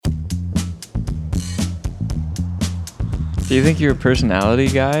Do you think you're a personality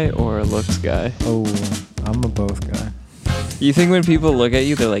guy or a looks guy? Oh, I'm a both guy. You think when people look at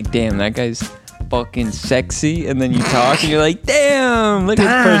you, they're like, damn, that guy's fucking sexy, and then you talk and you're like, damn, look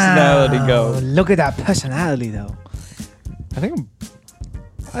at his personality go. Look at that personality, though. I think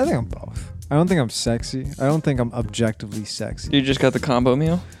I'm both. I don't think I'm sexy. I don't think I'm objectively sexy. You just got the combo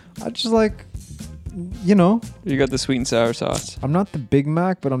meal? I just like, you know. You got the sweet and sour sauce? I'm not the Big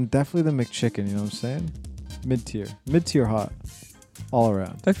Mac, but I'm definitely the McChicken, you know what I'm saying? Mid-tier hot. All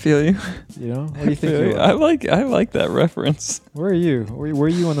around. I feel you. You know? What do you think you are? I like that reference. Where are you? Where are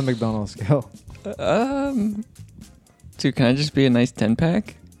you on the McDonald's scale? Dude, can I just be a nice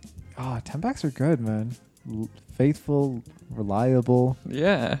 10-pack? Oh, 10-packs are good, man. Faithful, reliable.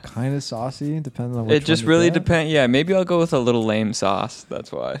 Yeah. Kind of saucy, depending on which It just one you really get. depends. Yeah, maybe I'll go with a little lame sauce.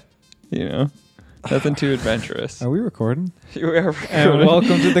 That's why. You know? Nothing too adventurous. Are we recording? We are And recording.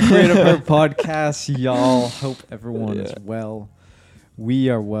 welcome to the Creative Herb Podcast, y'all. Hope everyone is Yeah. well. We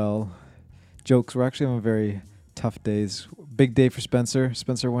are well. Jokes. We're actually on very tough days. Big day for Spencer.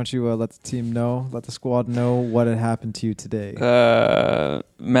 Spencer, why don't you let the team know, let the squad know what had happened to you today?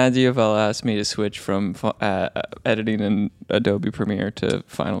 Matt Diavella asked me to switch from editing in Adobe Premiere to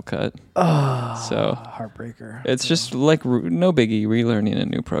Final Cut. So Heartbreaker. it's just like no biggie, relearning a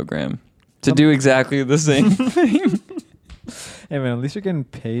new program to do exactly the same thing. Hey man, at least you're getting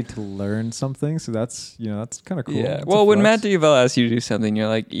paid to learn something, so that's kind of cool. Yeah. It's a Well, when Matt flex. Diavella asks you to do something, you're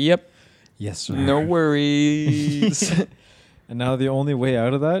like, "Yep, Yes, sir. no worries." And now the only way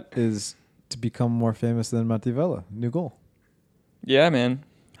out of that is to become more famous than Matt Divella. New goal. Yeah, man.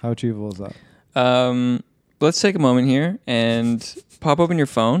 How achievable is that? Let's take a moment here and pop open your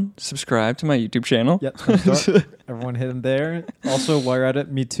phone, subscribe to my YouTube channel. Yep. Start. Everyone hit him there. Also, while you're at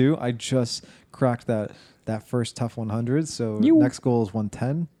it, me too. I just cracked that first tough 100. So next goal is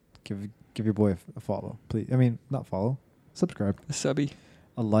 110. Give your boy a follow, please. I mean, not follow. Subscribe. Subby.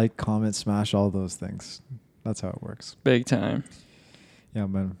 A like, comment, smash, all those things. That's how it works. Big time. Yeah,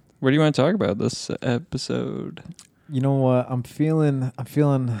 man. What do you want to talk about this episode? You know what? I'm feeling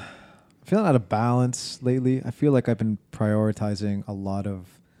out of balance lately. I feel like I've been prioritizing a lot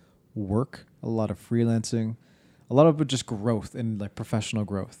of work, a lot of freelancing, a lot of just growth and like professional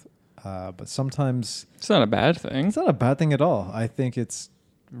growth. But sometimes It's not a bad thing. it's not a bad thing at all. I think it's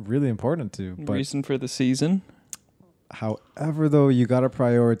really important to. But Reason for the season. however, though, you got to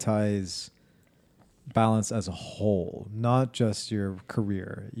prioritize balance as a whole, not just your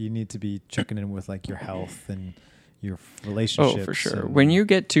career. You need to be checking in with like your health and your relationships. Oh, for sure. and- When you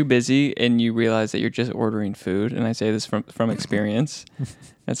get too busy and you realize that you're just ordering food, and I say this from experience,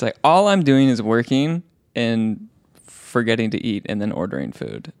 it's like all I'm doing is working and forgetting to eat and then ordering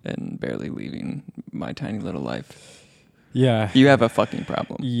food and barely leaving my tiny little life. Yeah. You have a fucking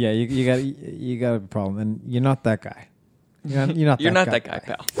problem. Yeah, you got a problem, and you're not that guy. You're not that guy,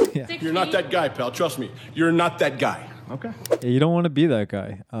 pal. Yeah. You're not that guy, pal. Trust me. You're not that guy. Okay. Yeah, you don't want to be that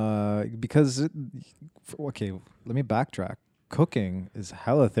guy. Because okay, let me backtrack. Cooking is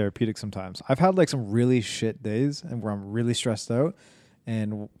hella therapeutic sometimes. I've had like some really shit days and where I'm really stressed out,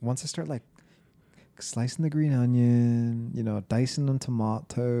 and once I start like slicing the green onion, dicing them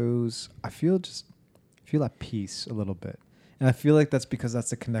tomatoes, I feel at peace a little bit. And I feel like that's because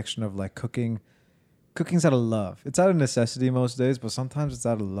that's the connection of like cooking. Cooking's out of love. It's out of necessity most days, but sometimes it's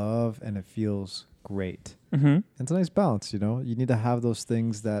out of love and it feels great. Mm-hmm. It's a nice balance, You need to have those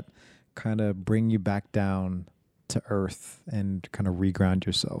things that kind of bring you back down to earth and kind of reground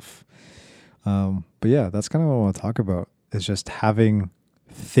yourself. But yeah, that's kind of what I want to talk about, is just having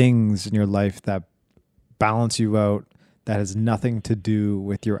things in your life that balance you out, that has nothing to do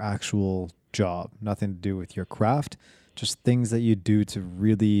with your actual job, nothing to do with your craft, just things that you do to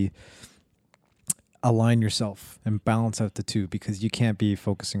really align yourself and balance out the two, because you can't be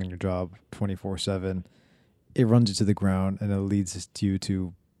focusing on your job 24/7. It runs you to the ground and it leads you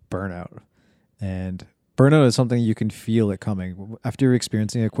to burnout. And burnout is something you can feel it coming after you're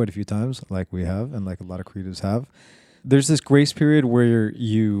experiencing it quite a few times, like we have, and like a lot of creatives have. There's this grace period where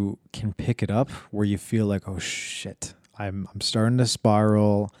you can pick it up, where you feel like, oh shit, I'm starting to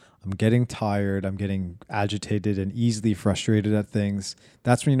spiral. I'm getting tired. I'm getting agitated and easily frustrated at things.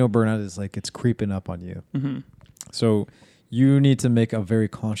 That's when you know burnout is like it's creeping up on you. Mm-hmm. So you need to make a very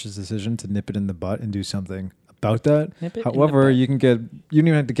conscious decision to nip it in the butt and do something about that. Nip it in the However, butt. you don't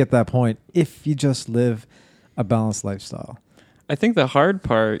even have to get that point if you just live a balanced lifestyle. I think the hard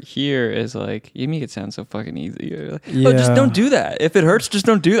part here is like, you make it sound so fucking easy. You're like, Yeah. oh, just don't do that. If it hurts, just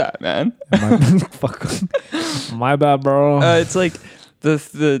don't do that, man. My bad, bro. It's like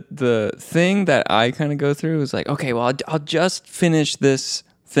the thing that I kind of go through is like, okay, well, I'll just finish this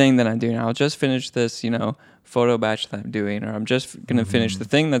thing that I'm doing. I'll just finish this, photo batch that I'm doing, or I'm just going to finish the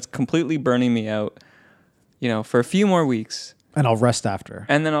thing that's completely burning me out, for a few more weeks. And I'll rest after.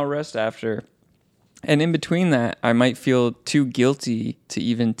 And then I'll rest after. And in between that, I might feel too guilty to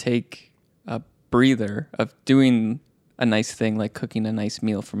even take a breather of doing a nice thing like cooking a nice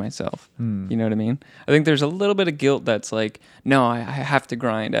meal for myself. You know what I mean? I think there's a little bit of guilt that's like, no, I have to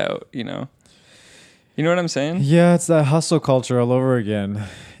grind out, You know what I'm saying? Yeah, it's that hustle culture all over again.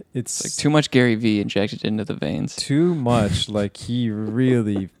 It's like too much Gary Vee injected into the veins. Too much. Like he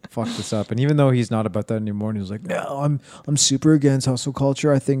really fucked this up. And even though he's not about that anymore, and he was like, "No, I'm super against hustle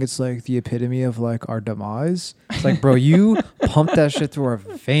culture. I think it's like the epitome of like our demise." It's like, bro, you pumped that shit through our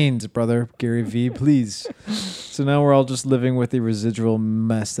veins, brother. Gary Vee, please. So now we're all just living with the residual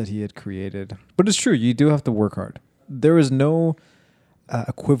mess that he had created. But it's true. You do have to work hard. There is no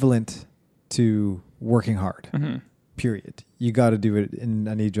equivalent to working hard. Period. You got to do it in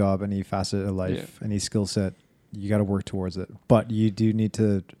any job, any facet of life, any skill set. You got to work towards it. But you do need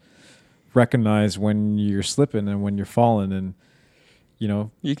to recognize when you're slipping and when you're falling, and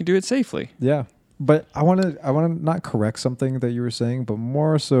you can do it safely. Yeah. But I want to not correct something that you were saying, but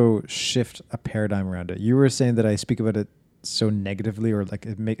more so shift a paradigm around it. You were saying that I speak about it so negatively, or like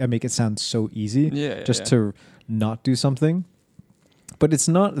I make it sound so easy, to not do something. But it's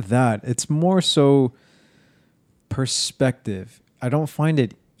not that. It's more so perspective. I don't find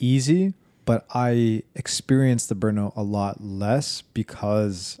it easy, but I experienced the burnout a lot less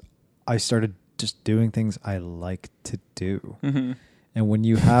because I started just doing things I like to do. And when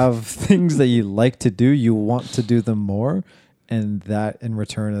you have things that you like to do, you want to do them more. And that in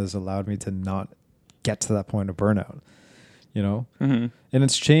return has allowed me to not get to that point of burnout, And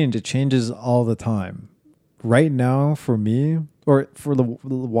it's changed. It changes all the time. Right now for me, or for the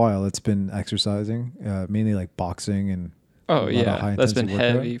while, it's been exercising, mainly like boxing and that's been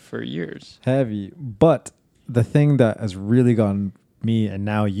heavy for years. Heavy. But the thing that has really gotten me and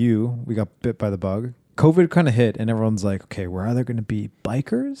now we got bit by the bug. COVID kind of hit and everyone's like, okay, we're either going to be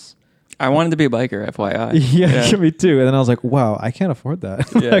bikers. I wanted to be a biker, FYI. Yeah, me too. And then I was like, wow, I can't afford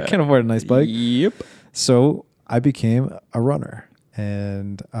that. I can't afford a nice bike. Yep. So I became a runner,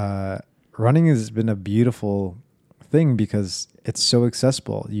 and running has been a beautiful thing because it's so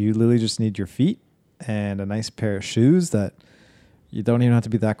accessible. You literally just need your feet and a nice pair of shoes that you don't even have to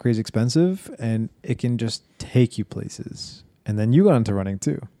be that crazy expensive, and it can just take you places. And then you got into running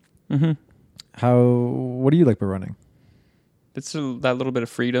too. What do you like about running? It's that little bit of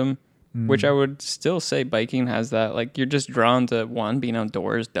freedom, which I would still say biking has that. Like, you're just drawn to being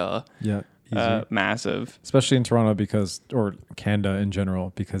outdoors, Yeah. Massive. Especially in Toronto or Canada in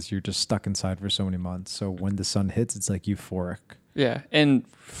general, because you're just stuck inside for so many months. So when the sun hits, it's like euphoric. Yeah. And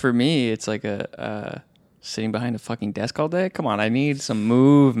for me, it's like sitting behind a fucking desk all day. Come on, I need some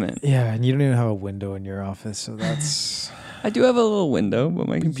movement. Yeah, and you don't even have a window in your office, so that's... I do have a little window, but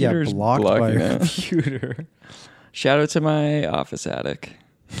my computer's blocked by your it. computer. Shout out to my office attic.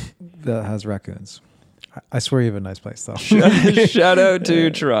 That has raccoons. I swear you have a nice place, though. Shout out to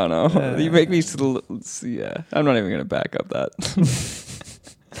Toronto. You make me... I'm not even going to back up that.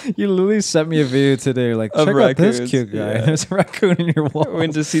 You literally sent me a video today, like, check out this cute guy. Yeah. There's a raccoon in your wall. I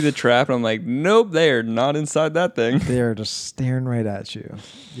went to see the trap, and I'm like, nope, they are not inside that thing. They are just staring right at you.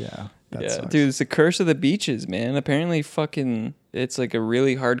 Yeah. Sucks. Dude, it's the curse of the beaches, man. Apparently, it's like a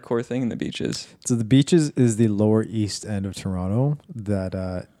really hardcore thing in the beaches. So the beaches is the lower east end of Toronto.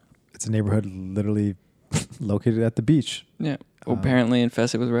 That it's a neighborhood literally located at the beach. Yeah. Apparently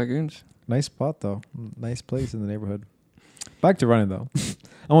infested with raccoons. Nice spot, though. Nice place in the neighborhood. Back to running, though.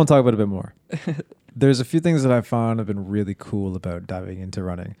 I want to talk about it a bit more. There's a few things that I found have been really cool about diving into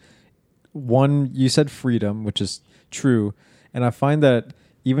running. One, you said freedom, which is true. And I find that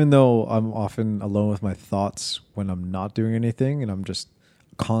even though I'm often alone with my thoughts when I'm not doing anything and I'm just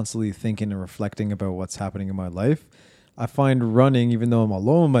constantly thinking and reflecting about what's happening in my life, I find running, even though I'm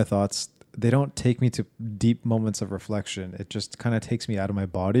alone with my thoughts, they don't take me to deep moments of reflection. It just kind of takes me out of my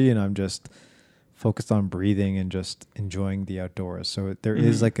body, and I'm just focused on breathing and just enjoying the outdoors. So there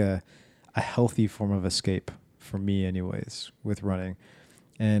is like a healthy form of escape for me anyways with running.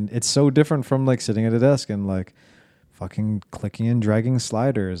 And it's so different from like sitting at a desk and like fucking clicking and dragging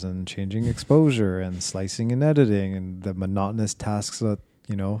sliders and changing exposure and slicing and editing and the monotonous tasks that,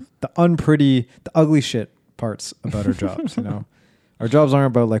 the ugly shit parts about our jobs, Our jobs aren't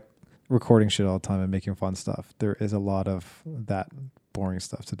about like recording shit all the time and making fun stuff. There is a lot of that boring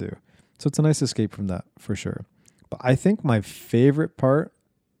stuff to do. So it's a nice escape from that for sure. But I think my favorite part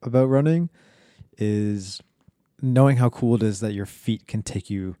about running is knowing how cool it is that your feet can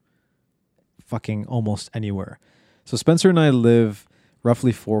take you fucking almost anywhere. So Spencer and I live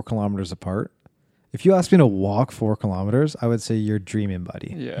roughly 4 kilometers apart, If you ask me to walk 4 kilometers, I would say you're dreaming,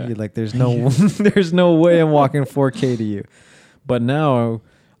 buddy. Yeah. You're like, there's no, there's no way I'm walking 4K to you. But now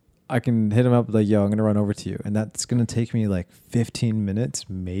I can hit him up like, yo, I'm gonna run over to you, and that's gonna take me like 15 minutes,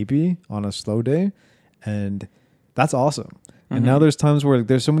 maybe on a slow day, and that's awesome. And now there's times where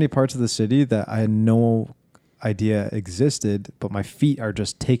there's so many parts of the city that I had no idea existed, but my feet are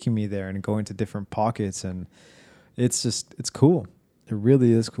just taking me there and going to different pockets, and it's cool. It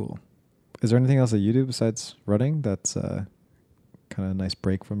really is cool. Is there anything else that you do besides running that's kind of a nice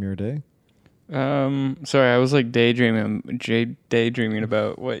break from your day? Sorry, I was like daydreaming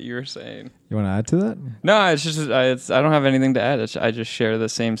about what you were saying. You want to add to that? No, it's just I don't have anything to add. I just share the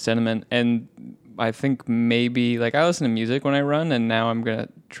same sentiment, and I think maybe like I listen to music when I run, and now I'm gonna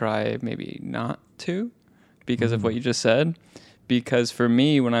try maybe not to because of what you just said. Because for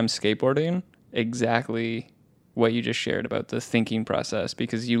me, when I'm skateboarding, exactly what you just shared about the thinking process,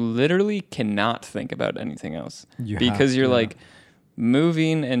 because you literally cannot think about anything else because you're like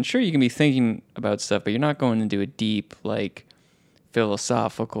moving, and sure you can be thinking about stuff, but you're not going into a deep like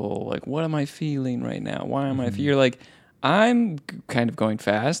philosophical like what am I feeling right now, why am you're like I'm kind of going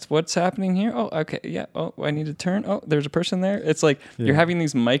fast, what's happening here, oh okay, yeah, oh I need to turn, oh there's a person there. It's like you're having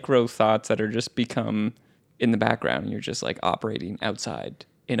these micro thoughts that are just become in the background, and you're just like operating outside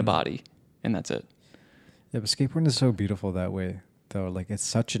in a body, and that's it. Yeah, but skateboarding is so beautiful that way, though. Like, it's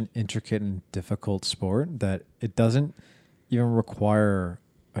such an intricate and difficult sport that it doesn't even require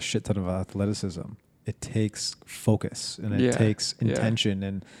a shit ton of athleticism. It takes focus, and it takes intention,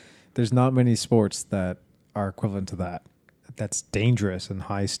 and there's not many sports that are equivalent to that. That's dangerous and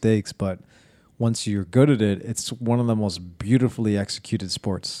high stakes, but once you're good at it, it's one of the most beautifully executed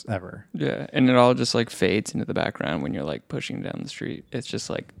sports ever. Yeah, and it all just like fades into the background when you're like pushing down the street. It's just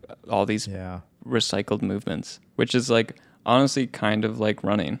like all these recycled movements, which is like honestly kind of like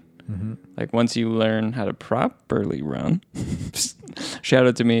running. Like once you learn how to properly run, shout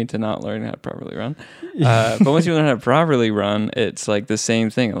out to me to not learn how to properly run. But once you learn how to properly run, it's like the same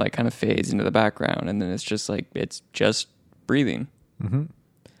thing. It like kind of fades into the background, and then it's just like it's just breathing.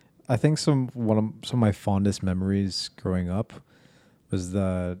 I think some of my fondest memories growing up was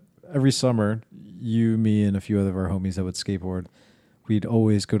that every summer, you, me, and a few other of our homies that would skateboard, we'd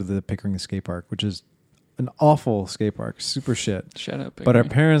always go to the Pickering skate park, which is an awful skate park, super shit. Shut up, Pickering. But our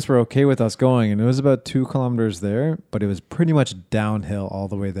parents were okay with us going, and it was about 2 kilometers there, but it was pretty much downhill all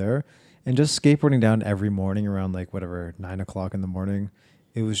the way there. And just skateboarding down every morning around like whatever, 9 o'clock in the morning,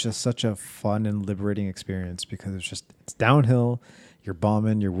 it was just such a fun and liberating experience because it's downhill. You're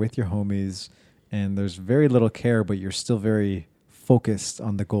bombing, you're with your homies, and there's very little care, but you're still very focused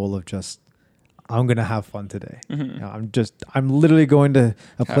on the goal of just, I'm going to have fun today. You know, I'm literally going to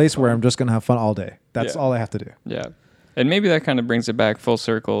a place where I'm just going to have fun all day. That's all I have to do. Yeah. And maybe that kind of brings it back full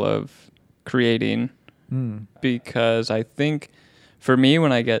circle of creating, because I think for me,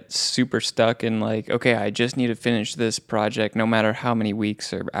 when I get super stuck in like, okay, I just need to finish this project, no matter how many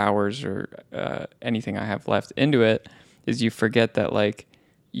weeks or hours or anything I have left into it, is you forget that like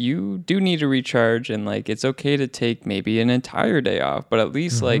you do need to recharge, and like it's okay to take maybe an entire day off, but at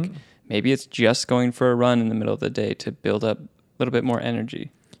least like maybe it's just going for a run in the middle of the day to build up a little bit more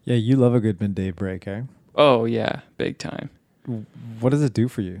energy. Yeah, you love a good midday break, eh? Oh yeah, big time. What does it do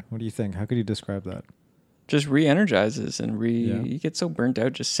for you? What do you think? How could you describe that? Just re-energizes and you get so burnt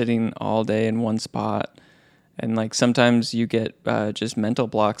out just sitting all day in one spot. And like sometimes you get just mental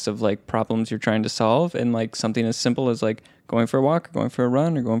blocks of like problems you're trying to solve, and like something as simple as like going for a walk or going for a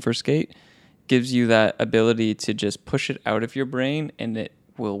run or going for a skate gives you that ability to just push it out of your brain, and it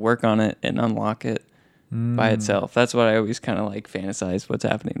will work on it and unlock it by itself. That's what I always kind of like fantasize what's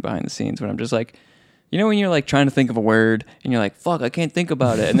happening behind the scenes when I'm just like, you know, when you're like trying to think of a word and you're like, fuck, I can't think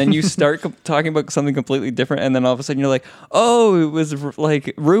about it. And then you start talking about something completely different. And then all of a sudden you're like, oh, it was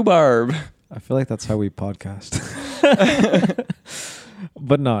like rhubarb. I feel like that's how we podcast.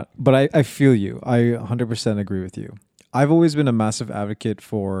 But I feel you. I 100% agree with you. I've always been a massive advocate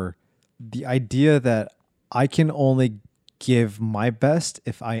for the idea that I can only give my best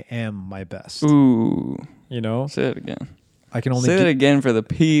if I am my best. Ooh. You know? Say it again. I can only say it again for the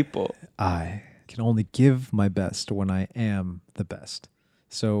people. I can only give my best when I am the best.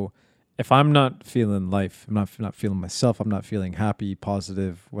 So if I'm not feeling life, I'm not feeling myself, I'm not feeling happy,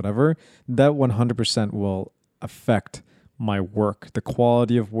 positive, whatever, that 100% will affect my work, the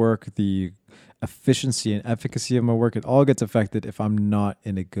quality of work, the efficiency and efficacy of my work. It all gets affected if I'm not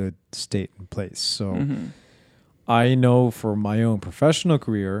in a good state and place. So I know for my own professional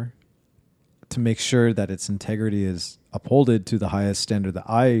career, to make sure that its integrity is upholded to the highest standard that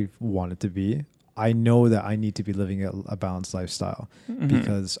I want it to be, I know that I need to be living a balanced lifestyle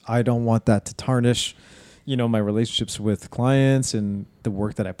because I don't want that to tarnish, my relationships with clients and the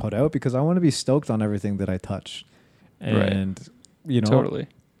work that I put out, because I want to be stoked on everything that I touch. And, Totally.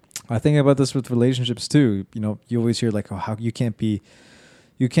 I think about this with relationships too. You always hear like, oh, how you can't be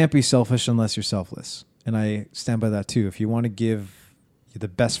selfish unless you're selfless. And I stand by that too. If you want to give the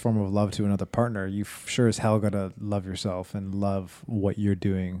best form of love to another partner, you sure as hell got to love yourself and love what you're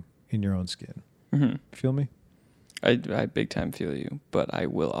doing in your own skin. Mm-hmm. Feel me? I big time feel you, but I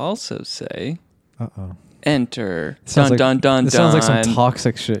will also say, Uh-oh. Enter. Sounds Dun. sounds like some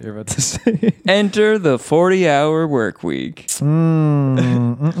toxic shit you're about to say. Enter the 40-hour work week. So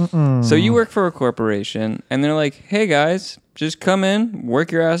you work for a corporation, and they're like, hey, guys, just come in,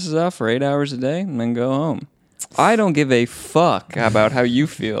 work your asses off for 8 hours a day, and then go home. I don't give a fuck about how you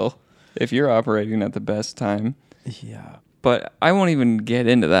feel if you're operating at the best time. Yeah. But I won't even get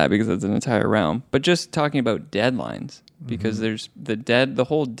into that because it's an entire realm. But just talking about deadlines, because there's the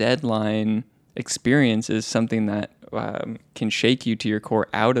whole deadline experience is something that can shake you to your core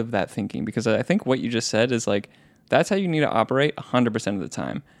out of that thinking. Because I think what you just said is like, that's how you need to operate 100% of the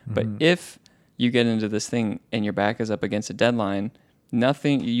time. But if you get into this thing and your back is up against a deadline,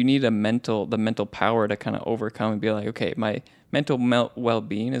 you need the mental power to kind of overcome and be like, okay, my mental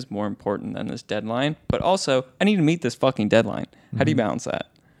well-being is more important than this deadline, but also I need to meet this fucking deadline. How do you balance that?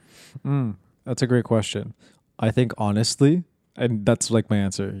 That's a great question. I think honestly, and that's like my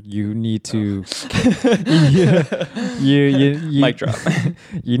answer, you need to you Mic drop.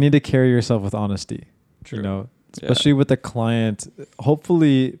 You need to carry yourself with honesty. True. Especially with the client.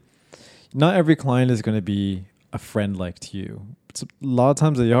 Hopefully not every client is going to be a friend like to you. A lot of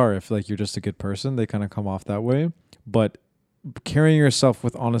times they are. If like you're just a good person, they kind of come off that way. But carrying yourself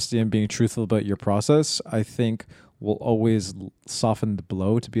with honesty and being truthful about your process, I think will always soften the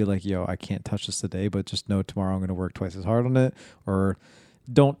blow to be like, yo, I can't touch this today, but just know tomorrow I'm going to work twice as hard on it. Or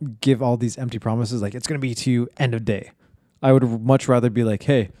don't give all these empty promises like it's going to be to you end of day. I would much rather be like,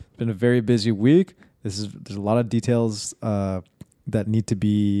 hey, it's been a very busy week. There's a lot of details that need to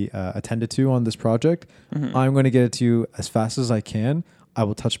be attended to on this project. I'm going to get it to you as fast as I can. I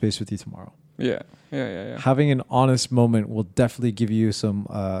will touch base with you tomorrow. Yeah. Having an honest moment will definitely give you some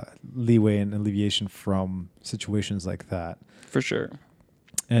leeway and alleviation from situations like that. For sure.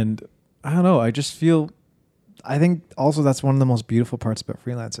 And I don't know, I think also that's one of the most beautiful parts about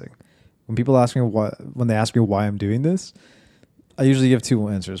freelancing. When people ask me when they ask me why I'm doing this, I usually give two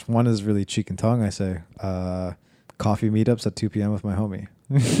answers. One is really cheek and tongue. I say, coffee meetups at 2 p.m. with my homie.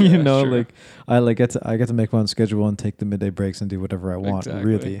 True. I get to make my own schedule and take the midday breaks and do whatever I want,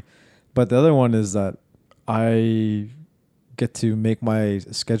 really. But the other one is that I get to make my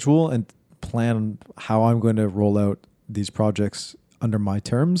schedule and plan how I'm going to roll out these projects under my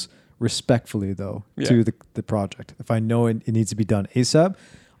terms, respectfully though, to the project. If I know it needs to be done ASAP,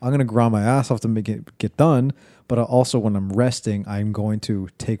 I'm going to grind my ass off to make it get done. But also when I'm resting, I'm going to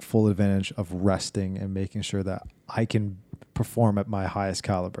take full advantage of resting and making sure that I can perform at my highest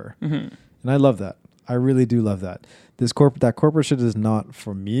caliber. And I love that. I really do love that. That corporate shit is not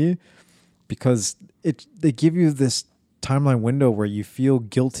for me because they give you this timeline window where you feel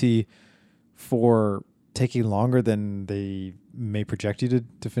guilty for taking longer than they may project you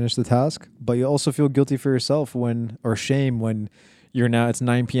to finish the task. But you also feel guilty for yourself or shame when it's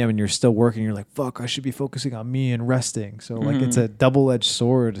 9 p.m. and you're still working. You're like, fuck, I should be focusing on me and resting. So like it's a double-edged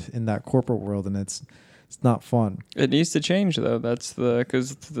sword in that corporate world, and it's not fun. It needs to change though. That's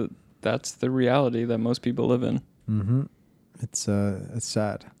the reality that most people live in. It's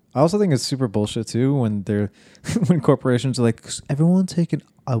sad. I also think it's super bullshit too when when corporations are like, everyone take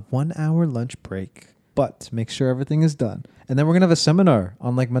a 1 hour lunch break, but make sure everything is done. And then we're gonna have a seminar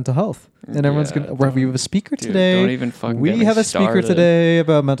on like mental health, and everyone's we have a speaker today. Don't even fucking we get me have a speaker started. today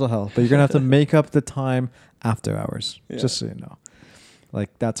about mental health, but you're gonna have to make up the time after hours, just so you know. Like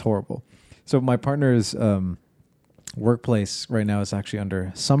that's horrible. So my partner's workplace right now is actually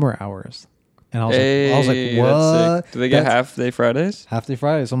under summer hours. And I was like, what? Do they get half-day Fridays? Half-day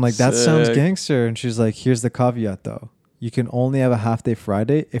Fridays. I'm like, that sounds gangster. And she's like, here's the caveat, though. You can only have a half-day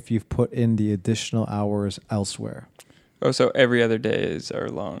Friday if you've put in the additional hours elsewhere. Oh, so every other days are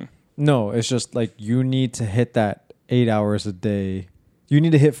long. No, it's just like you need to hit that 8 hours a day. You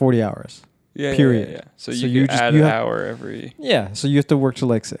need to hit 40 hours. Yeah, period. Yeah. So you add an hour every... Yeah, so you have to work till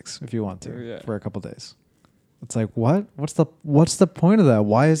like 6 if you want to for a couple days. It's like, what? What's the point of that?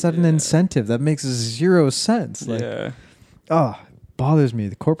 Why is that an incentive? That makes 0 sense. Like, it bothers me.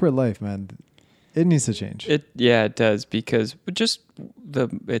 The corporate life, man, it needs to change. It does because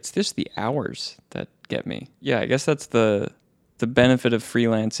it's just the hours that get me. Yeah, I guess that's the benefit of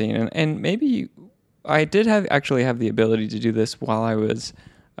freelancing, and maybe I did actually have the ability to do this while I was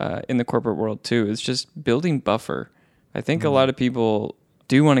in the corporate world too. It's just building buffer. I think a lot of people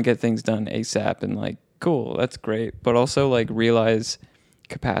do want to get things done ASAP and like, cool, that's great. But also like realize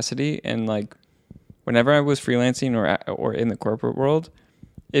capacity. And like whenever I was freelancing or in the corporate world,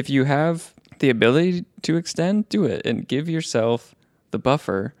 if you have the ability to extend, do it and give yourself the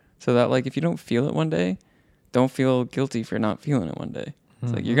buffer so that like if you don't feel it one day, don't feel guilty for not feeling it one day.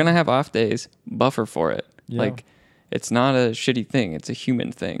 It's like you're going to have off days, buffer for it. Yeah. Like it's not a shitty thing. It's a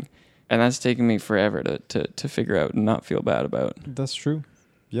human thing. And that's taken me forever to figure out and not feel bad about. That's true.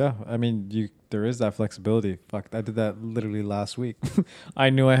 Yeah. I mean, there is that flexibility. Fuck, I did that literally last week. I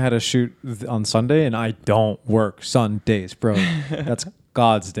knew I had a shoot on Sunday and I don't work Sundays, bro. That's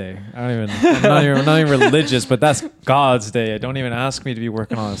God's day. I'm not even religious, but that's God's day. Don't even ask me to be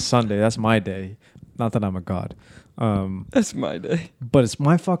working on a Sunday. That's my day. Not that I'm a god. That's my day. But it's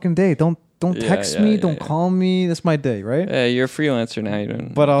my fucking day. Don't text me. Don't call me. That's my day, right? Yeah, you're a freelancer now. You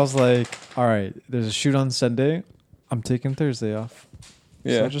don't. But I was like, all right, there's a shoot on Sunday. I'm taking Thursday off.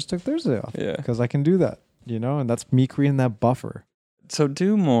 Yeah. So I just took Thursday off. Yeah. Because I can do that, and that's me creating that buffer. So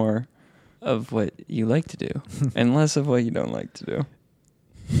do more of what you like to do and less of what you don't like to do.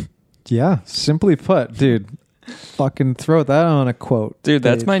 Yeah. Simply put, dude, fucking throw that on a quote. Dude,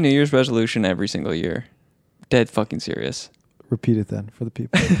 that's my New Year's resolution every single year. Dead fucking serious. Repeat it then for the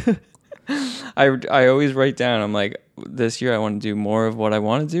people. I always write down, I'm like, this year I want to do more of what I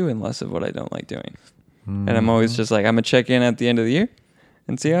want to do and less of what I don't like doing. And I'm always just like, I'm going to check in at the end of the year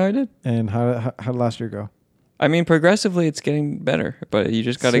and see how I did. And how did last year go? I mean, progressively it's getting better, but you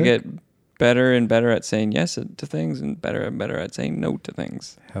just got to get better and better at saying yes to things and better at saying no to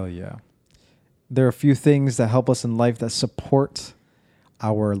things. Hell yeah. There are a few things that help us in life that support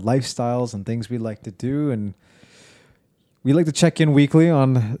our lifestyles and things we like to do. And we like to check in weekly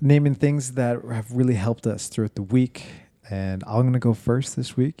on naming things that have really helped us throughout the week. And I'm going to go first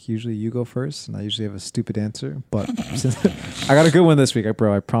this week. Usually you go first, and I usually have a stupid answer. But since I got a good one this week,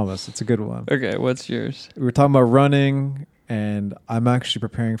 bro. I promise. It's a good one. Okay, what's yours? We were talking about running, and I'm actually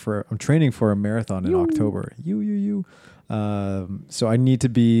I'm training for a marathon in October. So I need to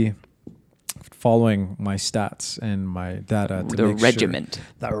be following my stats and my data to the regiment.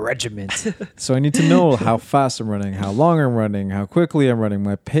 The regiment. So I need to know how fast I'm running, how long I'm running, how quickly I'm running,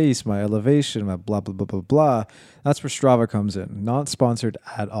 my pace, my elevation, my blah, blah, blah, blah, blah. That's where Strava comes in. Not sponsored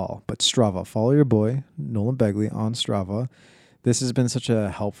at all, but Strava. Follow your boy, Nolan Begley, on Strava. This has been such a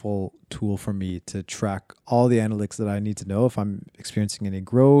helpful tool for me to track all the analytics that I need to know if I'm experiencing any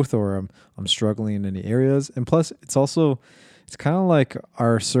growth or I'm struggling in any areas. And plus, it's kind of like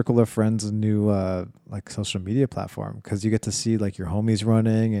our circle of friends' new like social media platform, because you get to see like your homies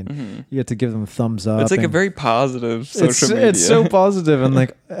running and you get to give them a thumbs up. It's like a very positive social media. It's so positive. And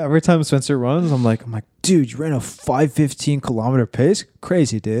like every time Spencer runs, I'm like, dude, you ran a 5:15 kilometer pace.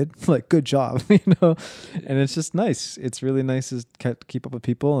 Crazy, dude. Like, good job, And it's just nice. It's really nice to keep up with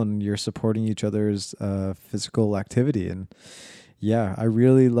people and you're supporting each other's physical activity. And yeah, I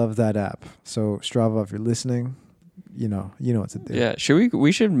really love that app. So Strava, if you're listening, you know what to do. Yeah,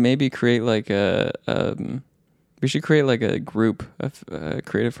 we should maybe create like a group, a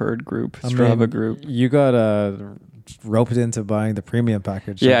Creative Herd group, Strava group. You got roped into buying the premium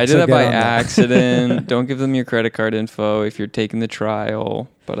package. Yeah, I did that by accident. Don't give them your credit card info if you're taking the trial,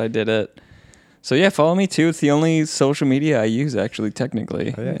 but I did it. So yeah, follow me too. It's the only social media I use actually,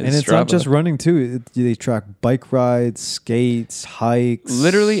 technically. Oh, yeah. And it's Strava. Not just running too. They track bike rides, skates, hikes.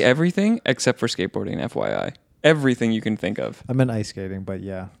 Literally everything except for skateboarding, FYI. Everything you can think of. I meant ice skating, but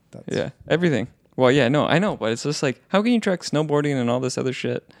yeah. Everything. Well, yeah, no, I know, but it's just like, how can you track snowboarding and all this other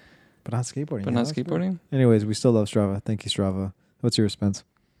shit? But not skateboarding. But not skateboarding? Anyways, we still love Strava. Thank you, Strava. What's yours, Spence?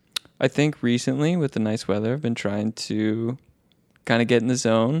 I think recently, with the nice weather, I've been trying to kind of get in the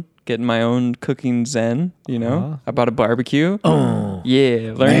zone, getting my own cooking zen, I bought a barbecue. Oh.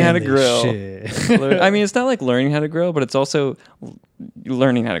 Yeah, learning how to grill. I mean, it's not like learning how to grill, but it's also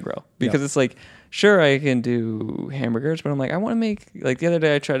learning how to grill. Because it's like, sure, I can do hamburgers, but I'm like, I want to make, like the other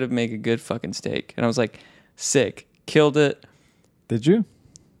day I tried to make a good fucking steak. And I was like, sick. Killed it. Did you?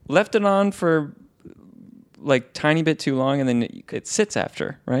 Left it on for like tiny bit too long, and then it sits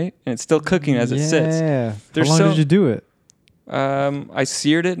after, right? And it's still cooking as it sits. Yeah. How long did you do it? I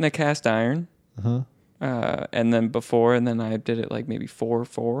seared it in a cast iron. And then I did it like maybe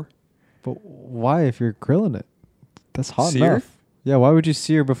 4. But why if you're grilling it? That's hot Sear? enough. Yeah, why would you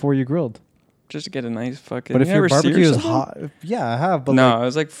sear before you grilled? Just to get a nice fucking... But if your barbecue is hot... Yeah, I have, but no, I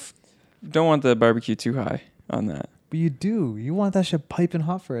was like, don't want the barbecue too high on that. But you do. You want that shit piping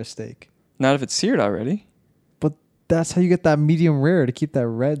hot for a steak. Not if it's seared already. But that's how you get that medium rare to keep that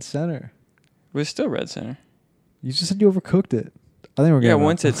red center. But it's still red center. You just said you overcooked it. I think we're Yeah, getting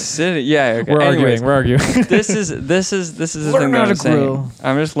once it's sitting. Yeah, okay. We're Anyways, arguing. this is the thing Learn that how I'm to saying. grill.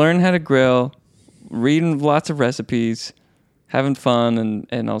 I'm just learning how to grill, reading lots of recipes, having fun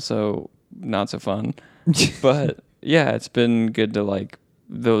and also not so fun. But yeah, it's been good to like.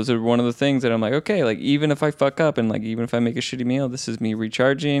 Those are one of the things that I'm like, okay, like even if I fuck up and like even if I make a shitty meal, this is me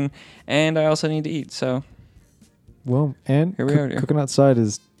recharging, and I also need to eat. So, Well, and Here we are, cooking outside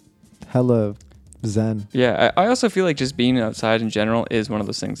is hella zen. yeah, I also feel like just being outside in general is one of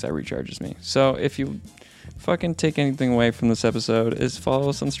those things that recharges me. So if you fucking take anything away from this episode, is follow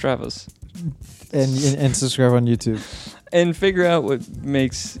us on Stravas And subscribe on YouTube. and figure out what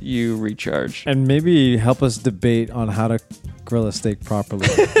makes you recharge. And maybe help us debate on how to grill a steak properly.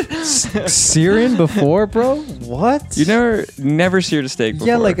 Searing before, bro? What? You never seared a steak before.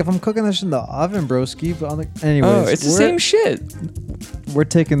 Yeah, like if I'm cooking this in the oven, broski. But on the anyways, oh, it's the same shit. We're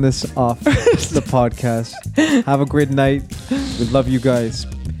taking this off the podcast. Have a great night. We love you guys.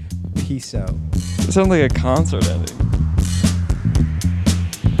 Peace out. It sounds like a concert ending.